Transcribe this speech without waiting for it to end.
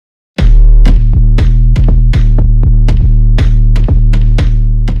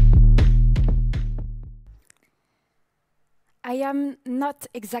I am not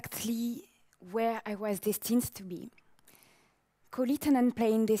exactly where I was destined to be. Call it an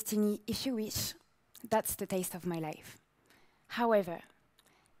unplanned destiny if you wish. That's the taste of my life. However,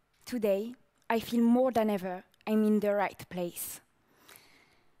 today, I feel more than ever I'm in the right place.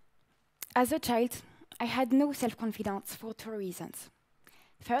 As a child, I had no self-confidence for two reasons.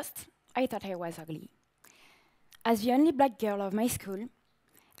 First, I thought I was ugly. As the only black girl of my school,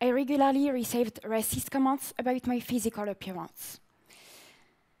 I regularly received racist comments about my physical appearance.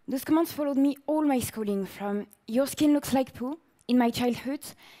 Those comments followed me all my schooling, from "your skin looks like poo" in my childhood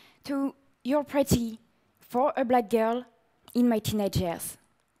to "you're pretty" for a black girl in my teenage years.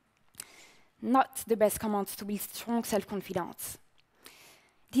 Not the best comments to build strong self-confidence.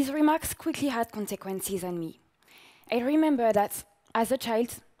 These remarks quickly had consequences on me. I remember that, as a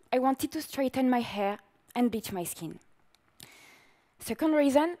child, I wanted to straighten my hair and bleach my skin. Second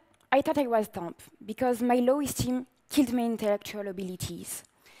reason, I thought I was dumb, because my low esteem killed my intellectual abilities.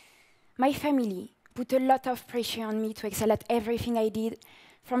 My family put a lot of pressure on me to excel at everything I did,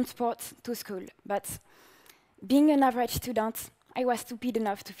 from sports to school, but being an average student, I was stupid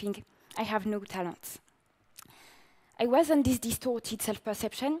enough to think I have no talent. I was on this distorted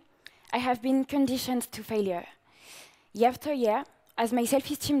self-perception. I have been conditioned to failure. Year after year, as my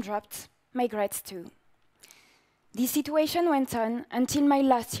self-esteem dropped, my grades too. This situation went on until my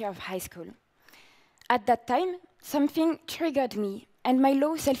last year of high school. At that time, something triggered me, and my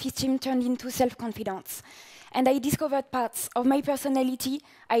low self-esteem turned into self-confidence, and I discovered parts of my personality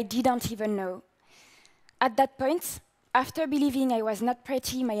I didn't even know. At that point, after believing I was not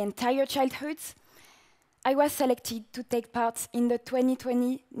pretty my entire childhood, I was selected to take part in the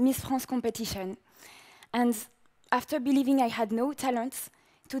 2020 Miss France competition. And after believing I had no talents,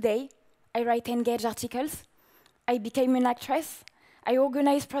 today I write engaged articles, I became an actress, I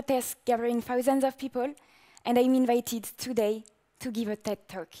organize protests gathering thousands of people, and I'm invited today to give a TED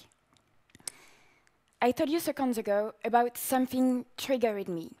Talk. I told you seconds ago about something triggered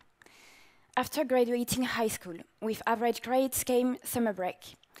me. After graduating high school, with average grades came summer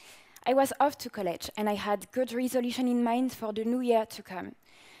break. I was off to college, and I had good resolution in mind for the new year to come.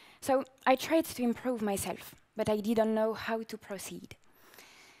 So I tried to improve myself, but I didn't know how to proceed.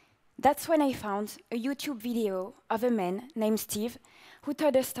 That's when I found a YouTube video of a man named Steve who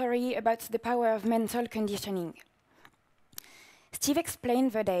told a story about the power of mental conditioning. Steve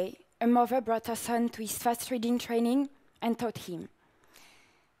explained the day a mother brought her son to his fast reading training and taught him.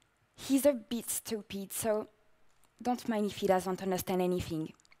 He's a bit stupid, so don't mind if he doesn't understand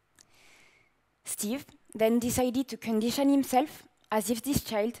anything. Steve then decided to condition himself as if this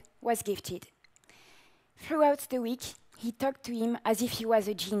child was gifted. Throughout the week, he talked to him as if he was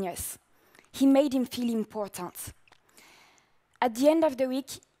a genius. He made him feel important. At the end of the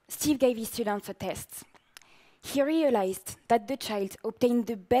week, Steve gave his students a test. He realized that the child obtained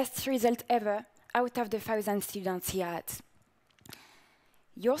the best result ever out of the 1,000 students he had.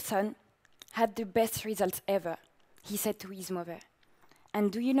 "Your son had the best results ever," he said to his mother.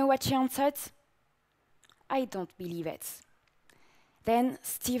 And do you know what she answered? "I don't believe it." Then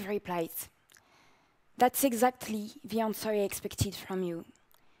Steve replied, "That's exactly the answer I expected from you.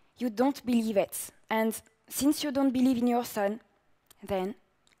 You don't believe it, and since you don't believe in your son, then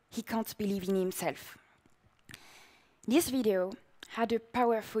he can't believe in himself." This video had a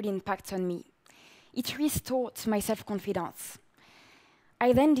powerful impact on me. It restored my self-confidence.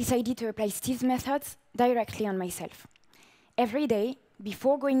 I then decided to apply Steve's methods directly on myself. Every day,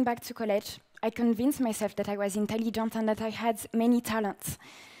 before going back to college, I convinced myself that I was intelligent and that I had many talents.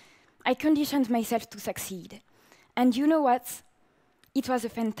 I conditioned myself to succeed. And you know what? It was a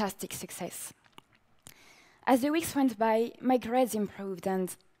fantastic success. As the weeks went by, my grades improved, and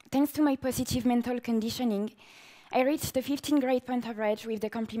thanks to my positive mental conditioning, I reached the 15 grade point average with the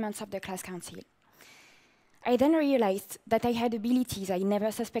compliments of the class council. I then realized that I had abilities I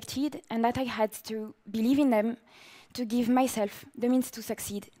never suspected, and that I had to believe in them to give myself the means to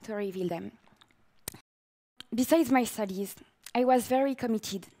succeed, to reveal them. Besides my studies, I was very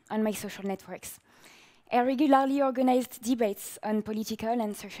committed on my social networks. I regularly organized debates on political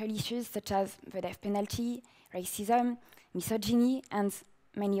and social issues such as the death penalty, racism, misogyny, and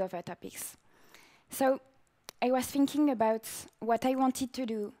many other topics. So I was thinking about what I wanted to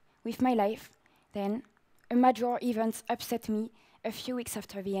do with my life. Then a major event upset me a few weeks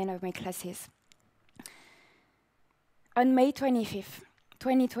after the end of my classes. On May 25th,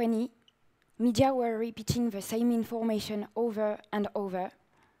 2020, media were repeating the same information over and over.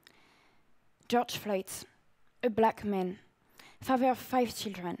 George Floyd, a black man, father of 5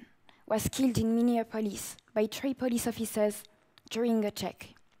 children, was killed in Minneapolis by 3 police officers during a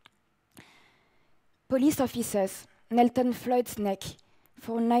check. Police officers knelt on Floyd's neck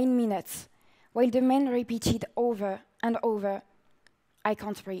for 9 minutes, while the man repeated over and over, "I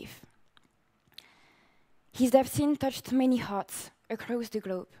can't breathe." His death scene touched many hearts across the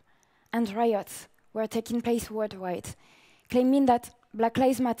globe, and riots were taking place worldwide, claiming that Black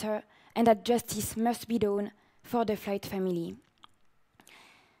Lives Matter and that justice must be done for the Floyd family.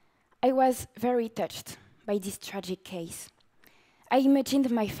 I was very touched by this tragic case. I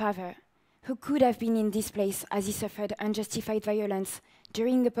imagined my father, who could have been in this place as he suffered unjustified violence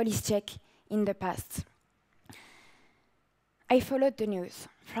during a police check in the past. I followed the news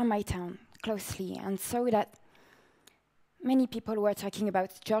from my town closely and saw that many people were talking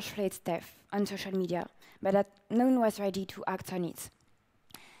about George Floyd's death on social media, but that no one was ready to act on it.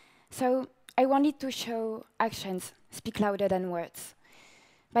 So I wanted to show actions speak louder than words,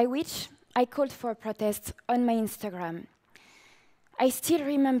 by which I called for a protest on my Instagram. I still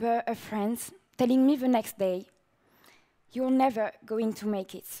remember a friend telling me the next day, "You're never going to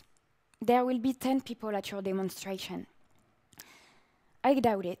make it. There will be 10 people at your demonstration." I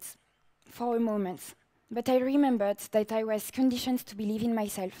doubt it for a moment, but I remembered that I was conditioned to believe in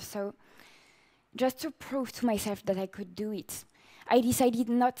myself, so just to prove to myself that I could do it, I decided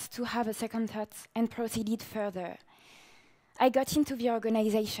not to have a second thought and proceeded further. I got into the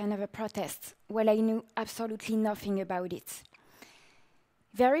organization of a protest while I knew absolutely nothing about it.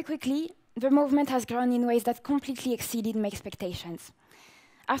 Very quickly, the movement has grown in ways that completely exceeded my expectations.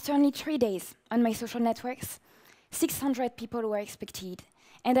 After only 3 days on my social networks, 600 people were expected,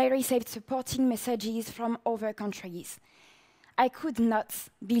 and I received supporting messages from other countries. I could not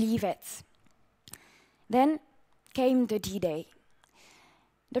believe it. Then came the D-Day.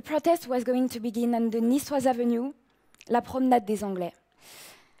 The protest was going to begin on the Niçoise Avenue, La Promenade des Anglais.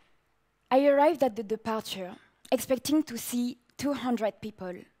 I arrived at the departure, expecting to see 200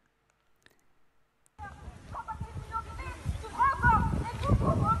 people.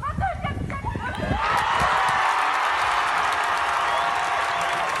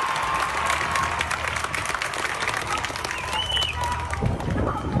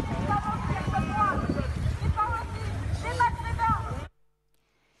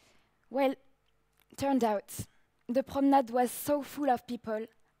 Well, turned out, the promenade was so full of people,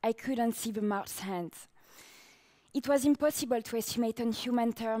 I couldn't see the march's hands. It was impossible to estimate on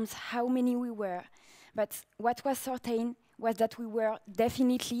human terms how many we were, but what was certain was that we were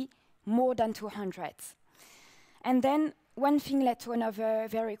definitely more than 200. And then one thing led to another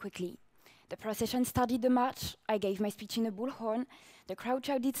very quickly. The procession started the march, I gave my speech in a bullhorn, the crowd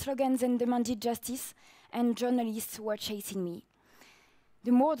shouted slogans and demanded justice, and journalists were chasing me.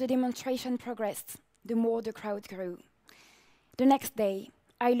 The more the demonstration progressed, the more the crowd grew. The next day,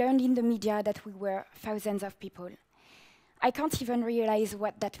 I learned in the media that we were thousands of people. I can't even realize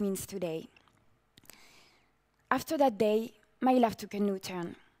what that means today. After that day, my life took a new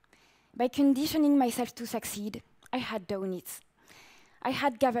turn. By conditioning myself to succeed, I had done it. I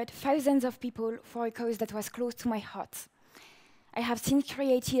had gathered thousands of people for a cause that was close to my heart. I have since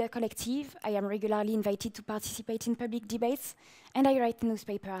created a collective, I am regularly invited to participate in public debates, and I write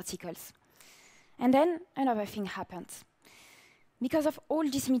newspaper articles. And then another thing happened. Because of all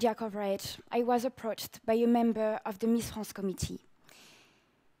this media coverage, I was approached by a member of the Miss France committee.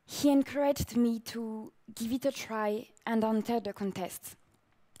 He encouraged me to give it a try and enter the contest.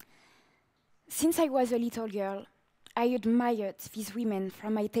 Since I was a little girl, I admired these women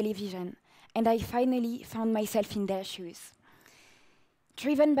from my television, and I finally found myself in their shoes.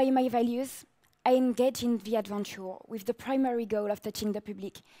 Driven by my values, I engaged in the adventure with the primary goal of touching the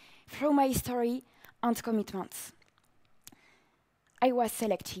public through my story and commitments. I was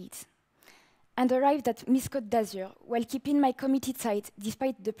selected and arrived at Miss Côte d'Azur while keeping my committed side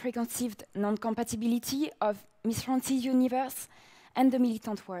despite the preconceived non-compatibility of Miss France's universe and the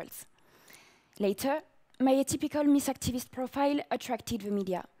militant world. Later, my atypical Miss Activist profile attracted the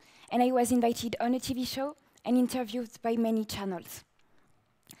media, and I was invited on a TV show and interviewed by many channels.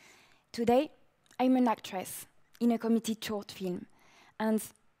 Today, I'm an actress in a committed short film, and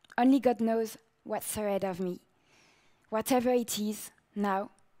only God knows what's ahead of me. Whatever it is,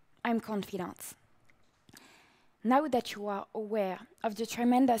 now I'm confident. Now that you are aware of the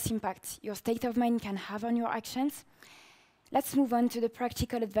tremendous impact your state of mind can have on your actions, let's move on to the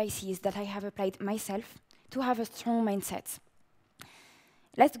practical advices that I have applied myself to have a strong mindset.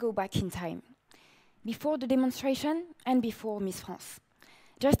 Let's go back in time, before the demonstration and before Miss France,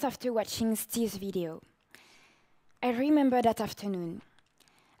 just after watching Steve's video. I remember that afternoon.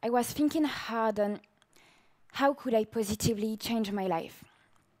 I was thinking hard on how could I positively change my life.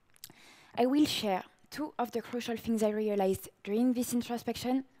 I will share 2 of the crucial things I realized during this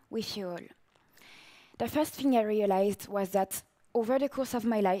introspection with you all. The first thing I realized was that over the course of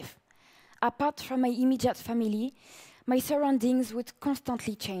my life, apart from my immediate family, my surroundings would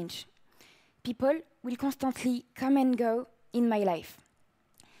constantly change. People will constantly come and go in my life.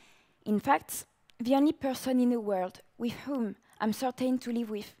 In fact, the only person in the world with whom I'm certain to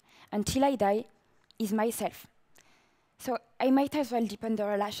live with until I die is myself. So I might as well deepen the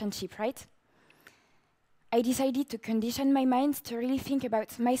relationship, right? I decided to condition my mind to really think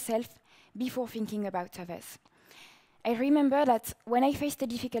about myself before thinking about others. I remember that when I faced a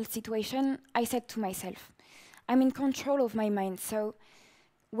difficult situation, I said to myself, I'm in control of my mind, so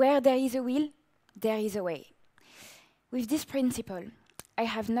where there is a will, there is a way. With this principle, I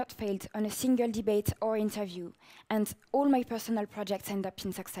have not failed on a single debate or interview, and all my personal projects end up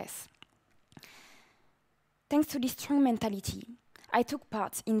in success. Thanks to this strong mentality, I took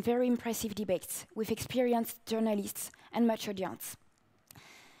part in very impressive debates with experienced journalists and much audience.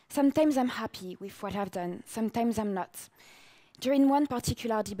 Sometimes I'm happy with what I've done, sometimes I'm not. During one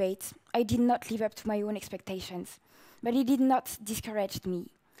particular debate, I did not live up to my own expectations, but it did not discourage me.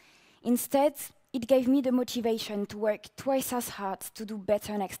 Instead, it gave me the motivation to work twice as hard to do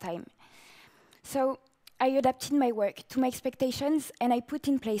better next time. So I adapted my work to my expectations and I put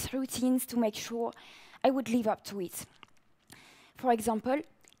in place routines to make sure I would live up to it. For example,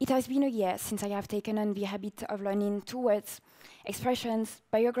 it has been a year since I have taken on the habit of learning 2 words, expressions,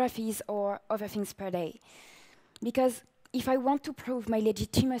 biographies, or other things per day. Because if I want to prove my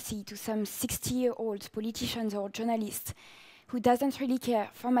legitimacy to some 60-year-old politicians or journalists who doesn't really care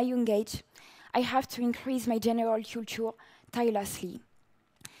for my young age, I have to increase my general culture tirelessly.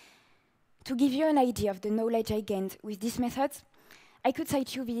 To give you an idea of the knowledge I gained with this method, I could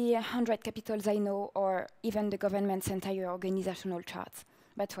cite you the 100 capitals I know, or even the government's entire organizational chart.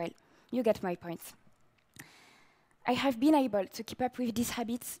 But well, you get my point. I have been able to keep up with these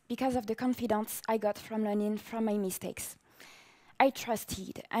habits because of the confidence I got from learning from my mistakes. I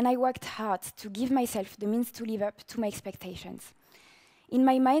trusted and I worked hard to give myself the means to live up to my expectations. In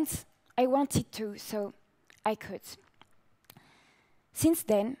my mind, I wanted to, so I could. Since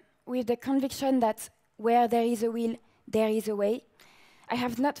then, with the conviction that where there is a will, there is a way, I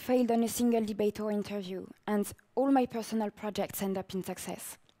have not failed on a single debate or interview, and all my personal projects end up in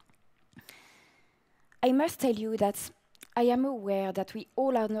success. I must tell you that I am aware that we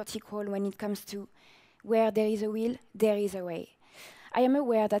all are not equal when it comes to where there is a will, there is a way. I am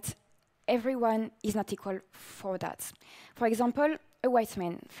aware that everyone is not equal for that. For example, a white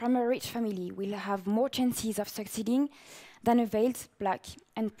man from a rich family will have more chances of succeeding than a veiled, black,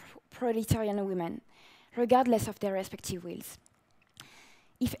 and proletarian woman, regardless of their respective wills.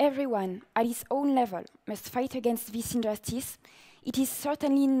 If everyone, at his own level, must fight against this injustice, it is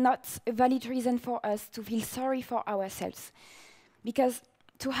certainly not a valid reason for us to feel sorry for ourselves, because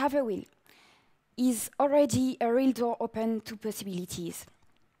to have a will is already a real door open to possibilities.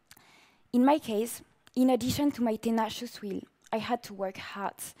 In my case, in addition to my tenacious will, I had to work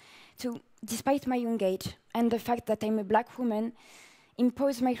hard to, despite my young age and the fact that I'm a black woman,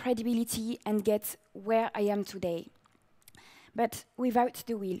 impose my credibility and get where I am today. But without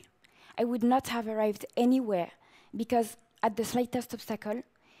the will, I would not have arrived anywhere, because at the slightest obstacle,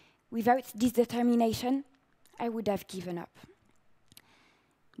 without this determination, I would have given up.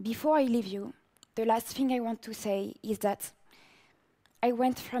 Before I leave you, the last thing I want to say is that I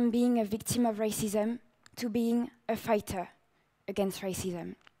went from being a victim of racism to being a fighter against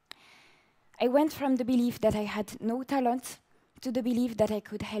racism. I went from the belief that I had no talent to the belief that I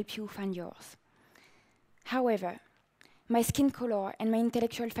could help you find yours. However, my skin color and my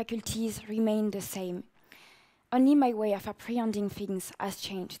intellectual faculties remain the same. Only my way of apprehending things has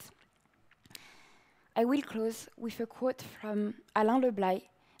changed. I will close with a quote from Alain Leblay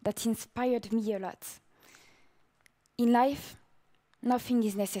that inspired me a lot. In life, nothing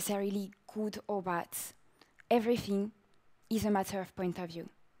is necessarily good or bad. Everything is a matter of point of view.